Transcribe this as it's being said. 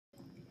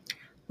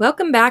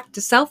Welcome back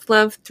to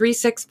Self-Love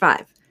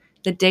 365,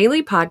 the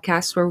daily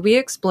podcast where we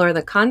explore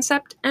the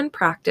concept and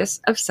practice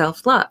of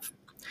self-love.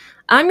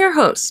 I'm your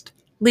host,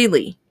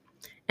 Lily,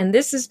 and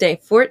this is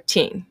day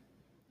 14.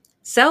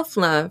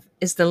 Self-love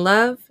is the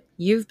love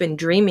you've been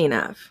dreaming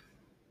of.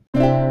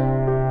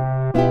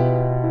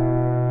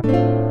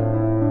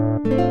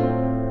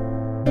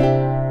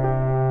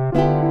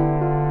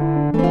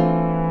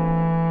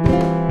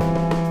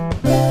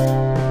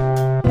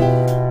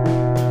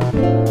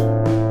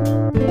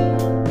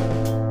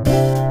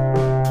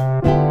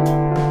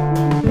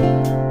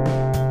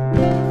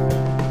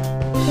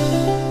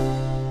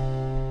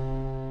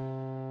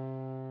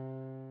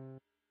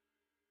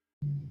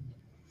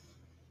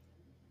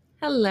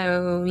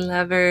 Hello,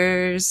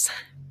 lovers.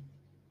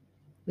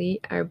 We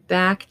are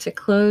back to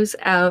close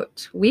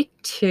out week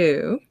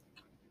 2.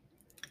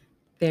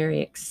 Very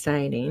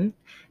exciting.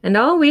 And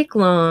all week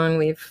long,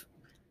 we've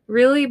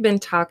really been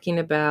talking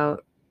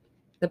about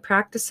the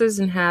practices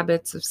and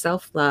habits of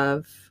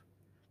self-love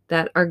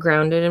that are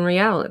grounded in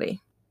reality.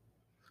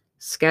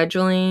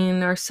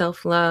 Scheduling our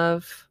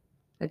self-love,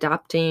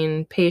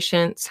 adopting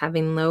patience,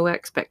 having low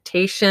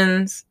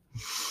expectations,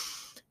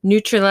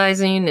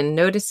 neutralizing and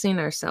noticing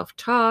our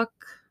self-talk,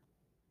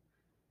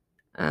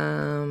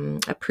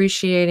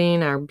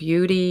 appreciating our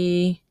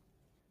beauty,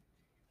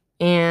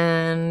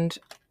 and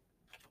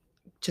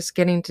just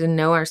getting to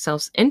know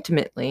ourselves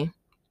intimately,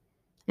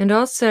 and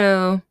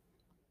also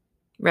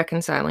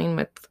reconciling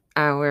with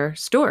our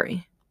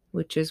story,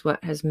 which is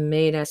what has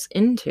made us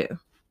into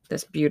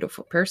this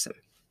beautiful person.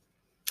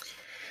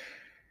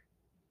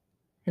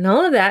 And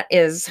all of that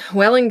is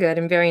well and good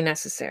and very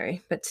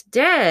necessary. But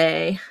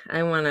today,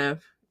 I want to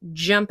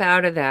jump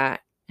out of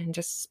that and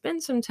just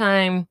spend some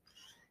time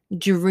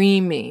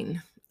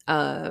dreaming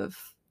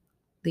of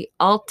the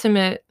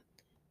ultimate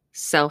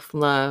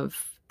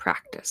self-love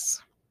practice.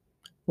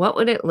 What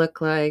would it look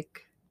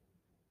like?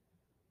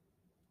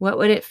 What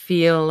would it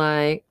feel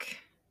like?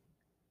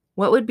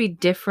 What would be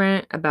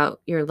different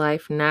about your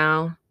life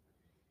now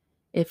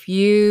if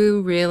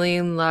you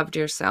really loved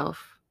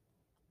yourself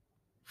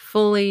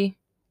fully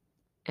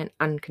and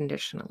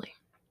unconditionally?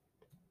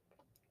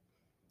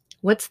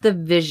 What's the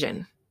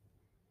vision?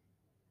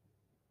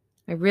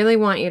 I really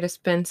want you to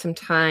spend some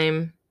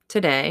time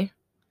today,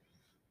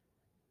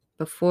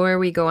 before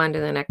we go on to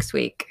the next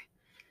week,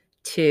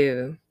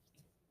 to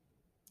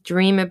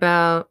dream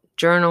about,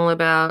 journal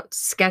about,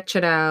 sketch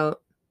it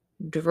out,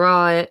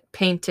 draw it,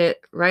 paint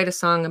it, write a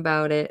song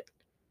about it.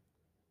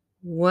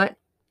 What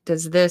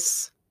does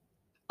this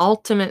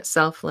ultimate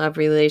self-love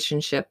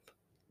relationship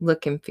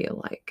look and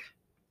feel like?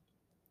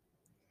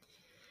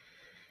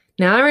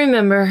 Now, I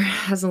remember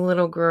as a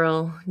little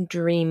girl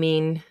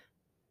dreaming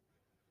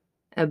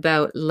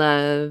about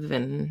love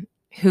and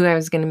who I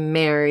was going to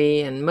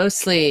marry, and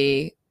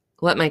mostly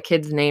what my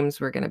kids'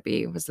 names were going to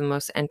be was the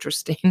most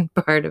interesting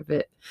part of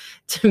it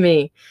to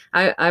me.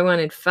 I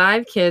wanted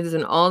 5 kids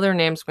and all their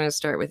names were going to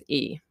start with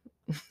E.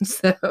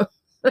 So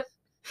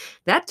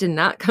that did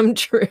not come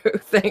true,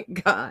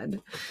 thank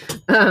God.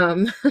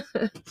 And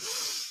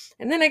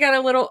then I got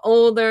a little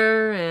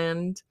older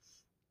and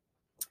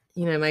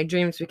my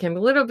dreams became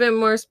a little bit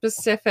more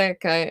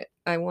specific.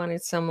 I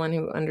wanted someone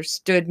who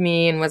understood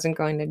me and wasn't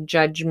going to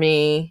judge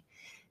me,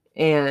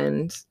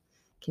 and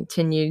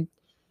continued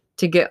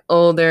to get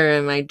older,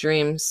 and my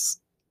dreams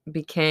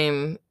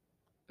became,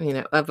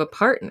 of a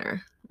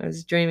partner. I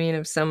was dreaming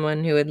of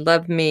someone who would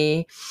love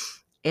me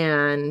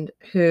and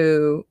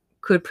who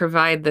could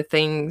provide the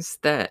things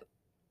that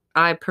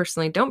I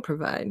personally don't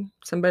provide.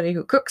 Somebody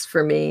who cooks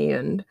for me,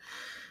 and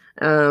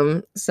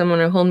someone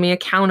who hold me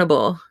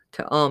accountable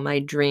to all my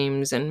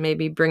dreams and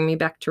maybe bring me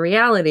back to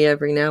reality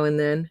every now and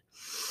then.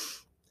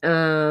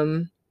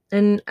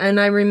 And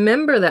I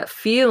remember that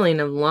feeling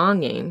of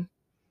longing,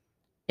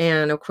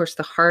 and of course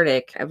the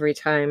heartache every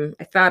time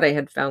I thought I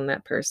had found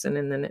that person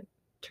and then it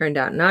turned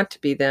out not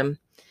to be them.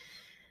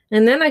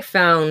 And then I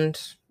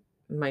found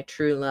my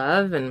true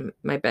love and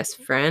my best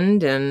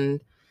friend,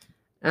 and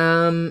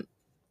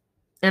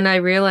I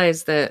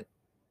realized that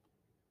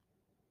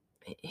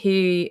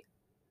he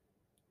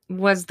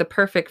was the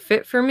perfect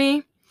fit for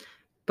me,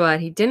 but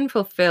he didn't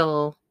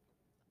fulfill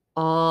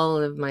all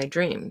of my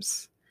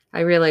dreams.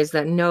 I realized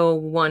that no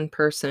one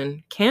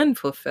person can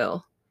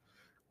fulfill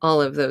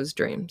all of those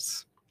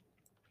dreams,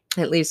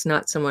 at least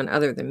not someone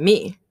other than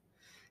me.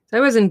 So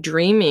I wasn't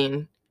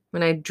dreaming,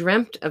 when I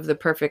dreamt of the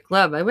perfect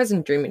love, I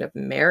wasn't dreaming of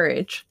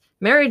marriage.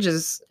 Marriage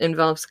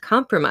involves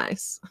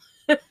compromise.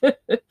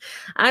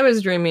 I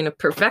was dreaming of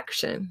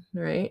perfection,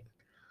 right?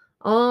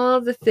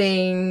 All the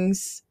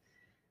things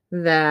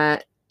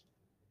that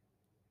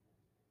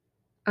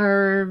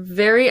are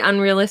very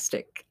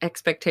unrealistic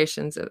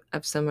expectations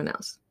of someone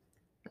else.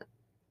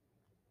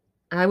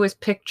 I was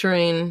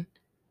picturing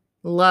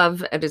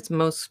love at its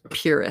most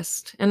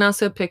purest, and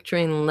also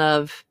picturing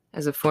love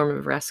as a form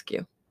of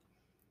rescue.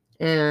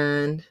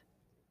 And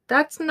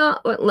that's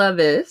not what love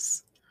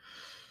is.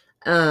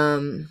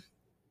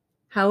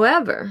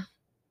 However,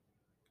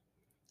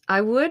 I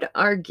would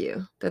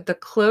argue that the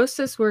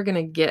closest we're going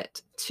to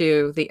get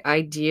to the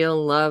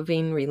ideal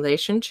loving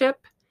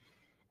relationship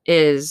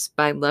is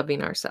by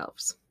loving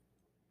ourselves.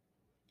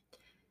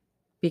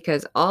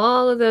 Because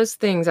all of those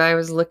things I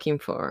was looking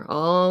for,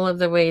 all of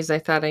the ways I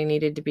thought I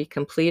needed to be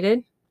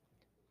completed,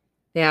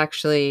 they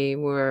actually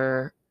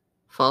were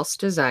false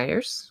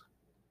desires,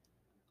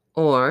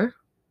 or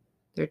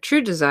they're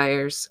true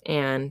desires,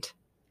 and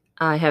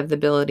I have the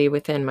ability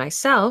within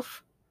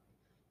myself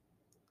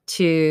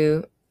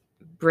to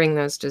bring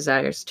those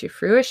desires to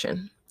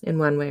fruition in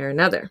one way or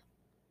another.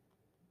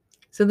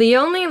 So the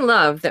only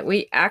love that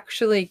we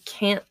actually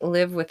can't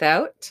live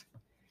without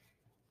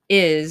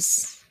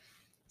is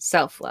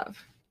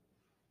self-love.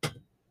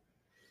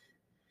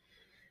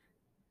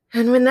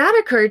 And when that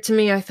occurred to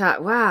me, I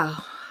thought,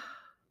 wow,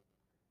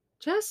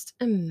 just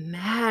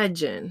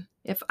imagine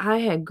if I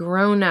had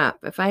grown up,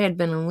 if I had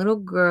been a little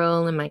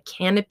girl in my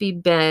canopy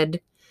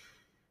bed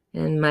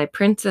and my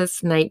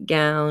princess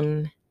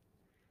nightgown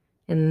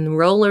and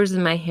rollers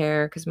in my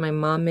hair because my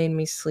mom made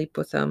me sleep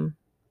with them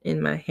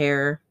in my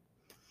hair.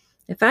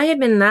 If I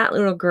had been that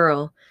little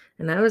girl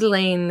and I was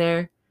laying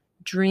there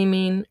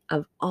dreaming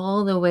of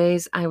all the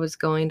ways I was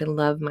going to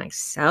love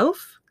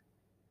myself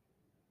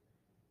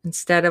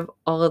instead of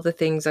all of the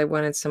things I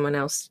wanted someone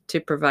else to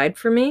provide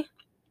for me,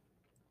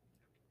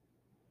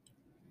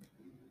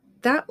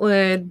 that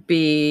would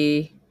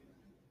be,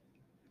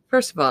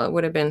 first of all, it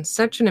would have been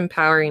such an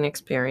empowering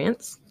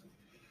experience.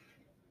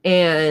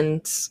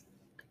 And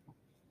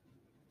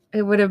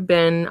it would have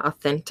been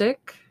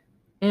authentic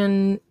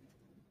and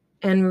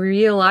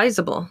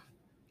realizable.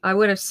 I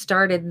would have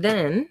started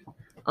then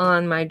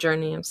on my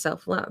journey of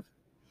self-love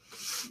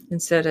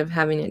instead of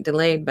having it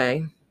delayed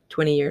by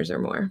 20 years or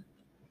more.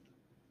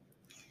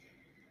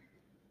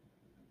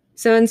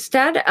 So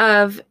instead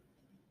of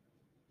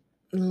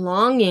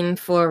longing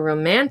for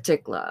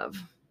romantic love,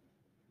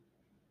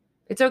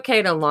 it's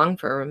okay to long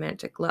for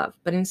romantic love,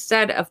 but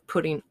instead of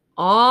putting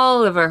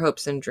all of our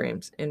hopes and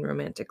dreams in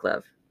romantic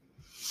love,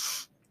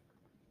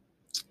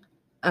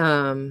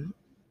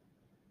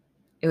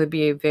 it would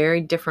be a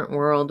very different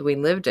world we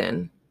lived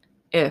in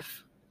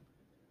if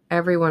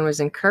everyone was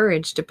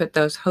encouraged to put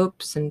those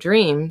hopes and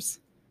dreams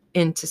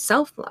into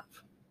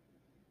self-love.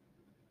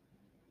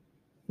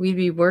 We'd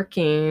be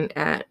working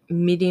at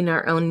meeting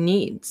our own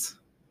needs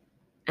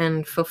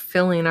and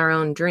fulfilling our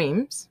own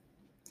dreams.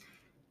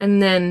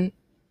 And then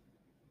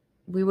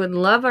we would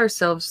love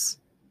ourselves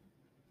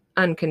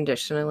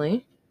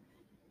unconditionally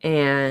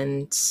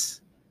and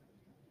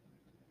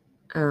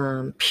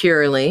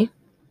purely.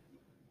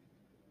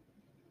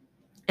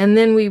 And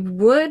then we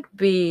would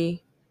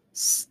be,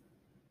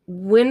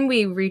 when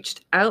we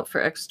reached out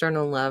for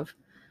external love,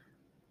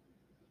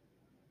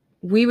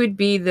 we would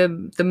be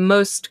the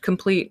most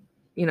complete,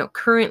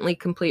 currently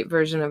complete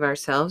version of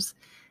ourselves.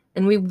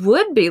 And we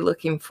would be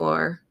looking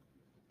for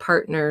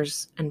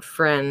partners and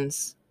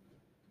friends,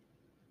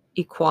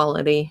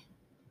 equality.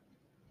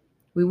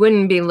 We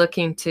wouldn't be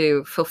looking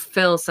to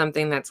fulfill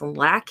something that's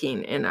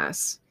lacking in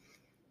us,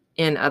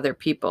 in other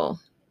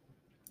people,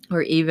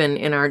 or even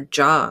in our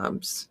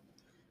jobs.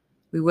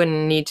 We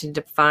wouldn't need to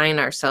define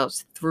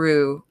ourselves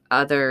through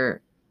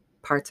other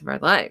parts of our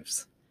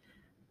lives.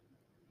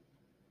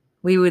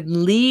 We would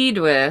lead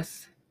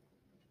with,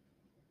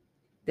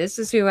 this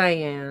is who I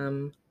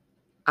am.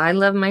 I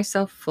love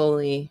myself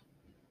fully.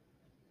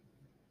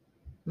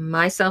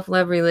 My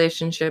self-love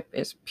relationship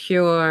is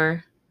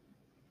pure,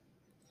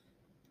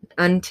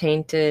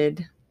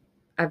 untainted.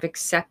 I've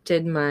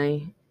accepted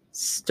my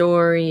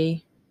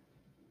story.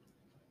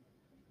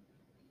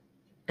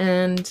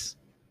 And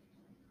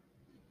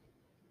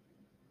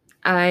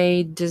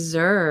I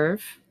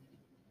deserve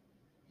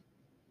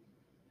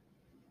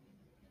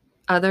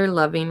other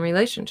loving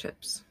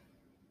relationships.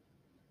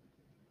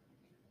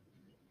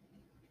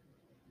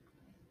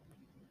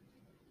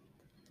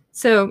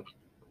 So,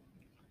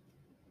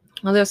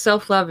 although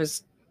self-love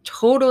is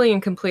totally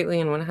and completely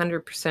and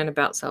 100%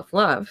 about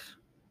self-love,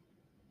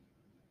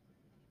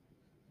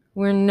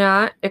 we're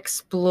not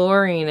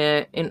exploring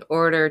it in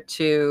order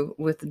to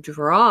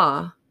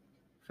withdraw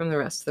from the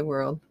rest of the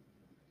world.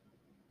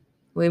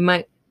 We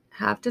might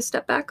have to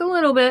step back a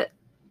little bit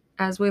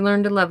as we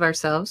learn to love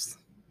ourselves.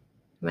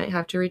 We might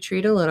have to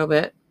retreat a little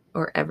bit,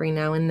 or every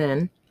now and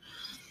then.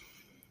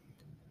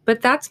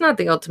 But that's not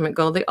the ultimate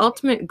goal. The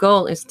ultimate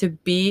goal is to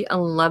be a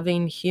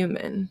loving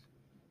human,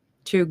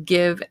 to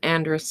give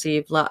and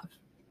receive love.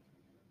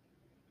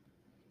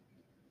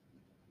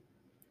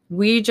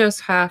 We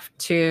just have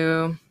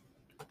to,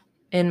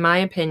 in my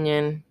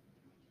opinion,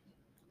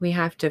 we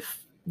have to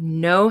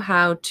know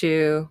how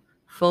to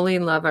fully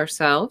love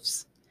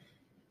ourselves,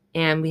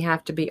 and we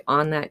have to be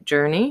on that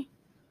journey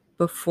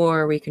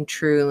before we can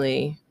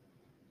truly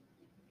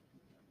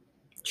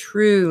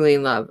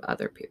love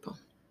other people.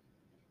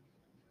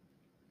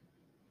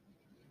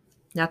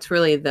 That's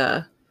really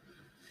the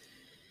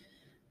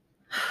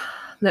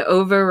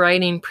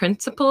overriding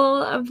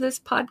principle of this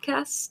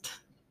podcast.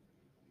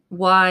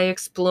 Why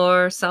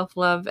explore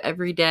self-love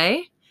every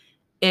day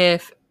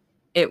if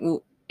it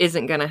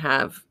isn't going to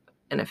have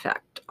an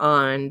effect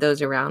on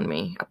those around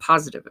me, a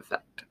positive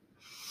effect,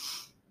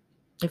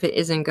 if it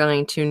isn't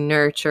going to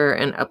nurture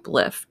and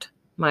uplift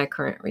my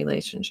current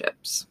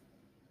relationships.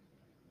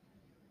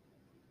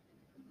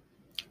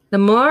 The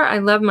more I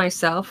love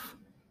myself,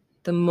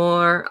 the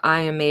more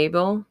I am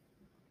able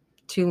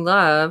to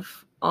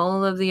love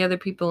all of the other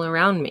people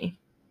around me.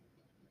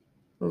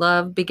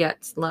 Love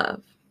begets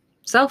love.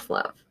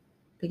 Self-love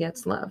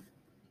begets love.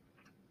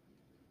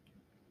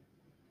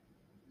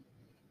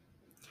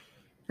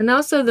 And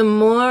also, the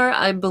more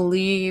I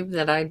believe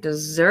that I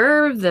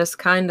deserve this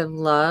kind of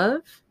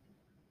love,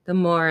 the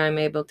more I'm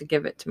able to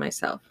give it to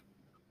myself.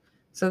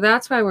 So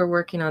that's why we're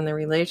working on the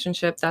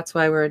relationship. That's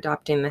why we're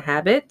adopting the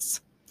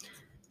habits,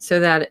 so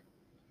that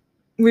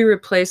we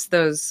replace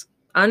those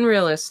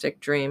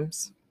unrealistic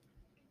dreams.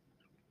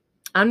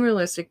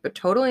 Unrealistic, but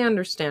totally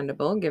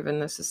understandable given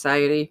the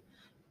society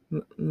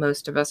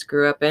most of us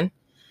grew up in.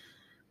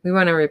 We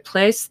want to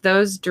replace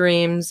those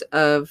dreams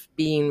of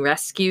being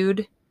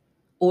rescued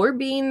or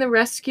being the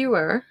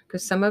rescuer,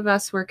 because some of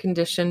us were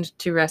conditioned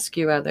to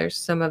rescue others.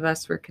 Some of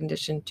us were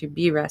conditioned to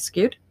be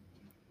rescued.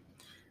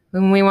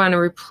 And we want to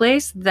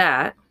replace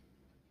that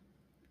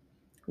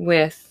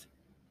with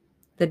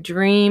the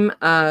dream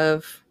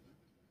of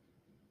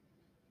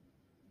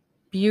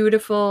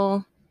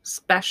beautiful,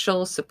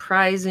 special,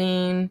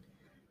 surprising,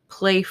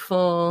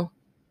 playful,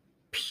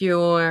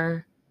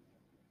 pure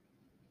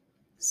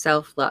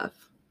self-love.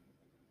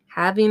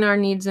 Having our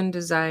needs and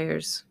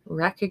desires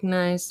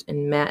recognized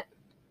and met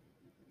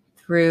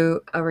through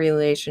a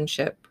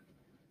relationship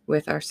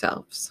with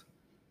ourselves.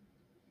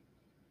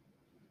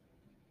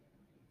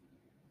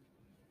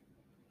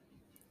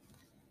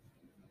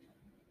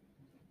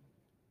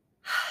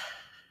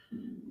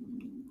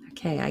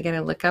 Okay, I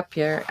gotta look up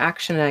your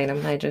action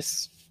item. I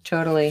just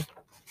totally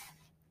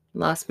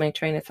lost my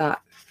train of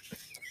thought.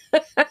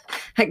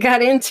 I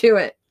got into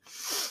it.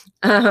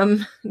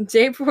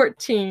 Day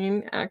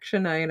 14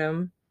 action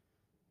item.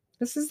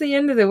 This is the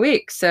end of the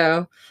week,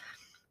 so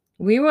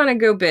we want to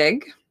go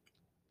big.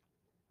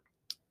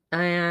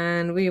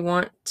 And we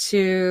want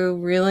to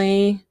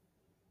really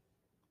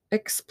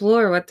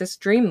explore what this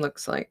dream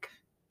looks like.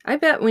 I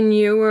bet when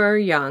you were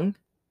young,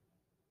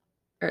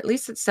 or at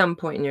least at some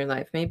point in your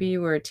life, maybe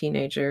you were a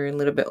teenager, a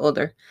little bit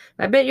older,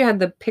 I bet you had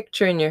the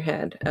picture in your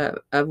head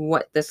of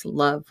what this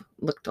love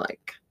looked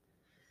like.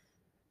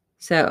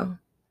 So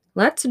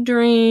let's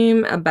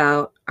dream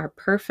about our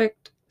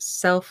perfect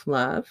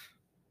self-love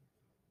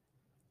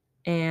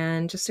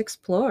and just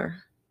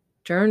explore,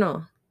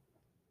 journal,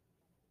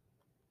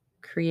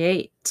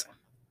 create,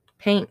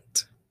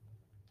 paint.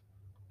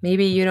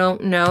 Maybe you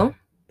don't know,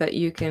 but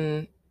you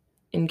can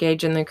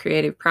engage in the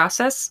creative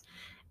process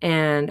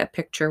and a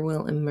picture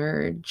will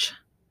emerge.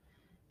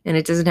 And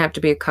it doesn't have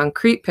to be a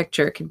concrete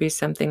picture. It could be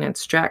something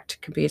abstract.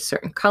 It could be a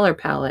certain color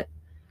palette.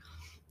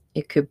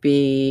 It could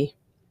be,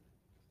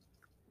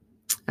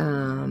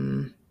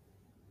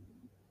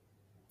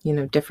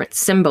 different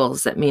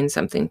symbols that mean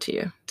something to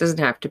you. It doesn't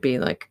have to be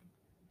like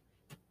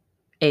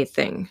a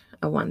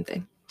one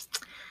thing.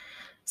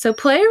 So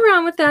play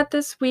around with that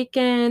this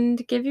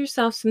weekend. Give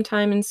yourself some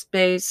time and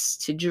space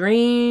to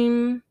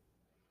dream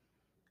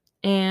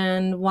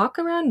and walk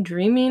around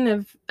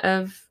dreaming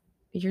of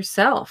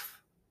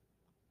yourself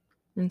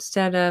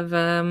instead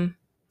of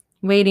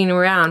waiting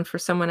around for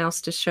someone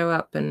else to show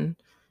up and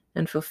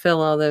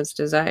fulfill all those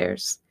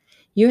desires.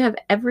 You have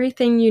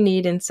everything you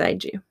need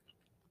inside you.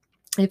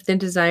 If the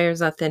desire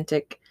is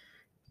authentic,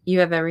 you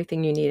have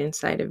everything you need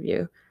inside of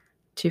you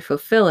to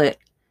fulfill it.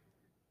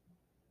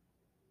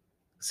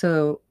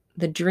 So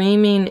the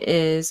dreaming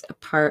is a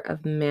part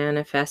of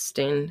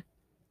manifesting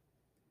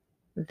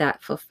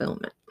that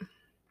fulfillment.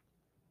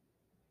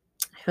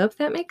 I hope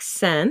that makes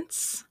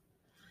sense.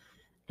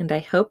 And I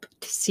hope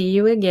to see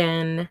you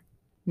again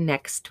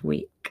next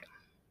week.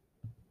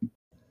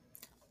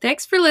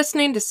 Thanks for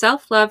listening to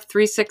Self-Love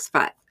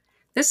 365.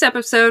 This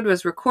episode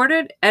was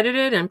recorded,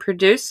 edited, and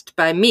produced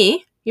by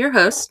me, your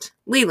host,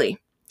 Lily.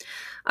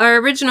 Our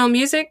original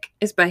music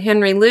is by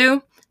Henry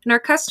Liu, and our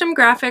custom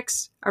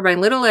graphics are by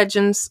Little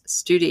Legends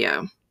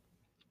Studio.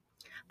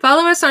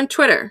 Follow us on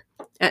Twitter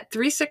at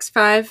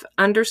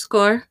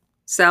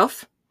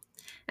 365_self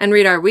and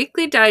read our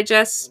weekly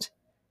digest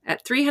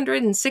at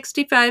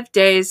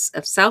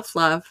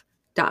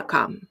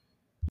 365daysofselflove.com.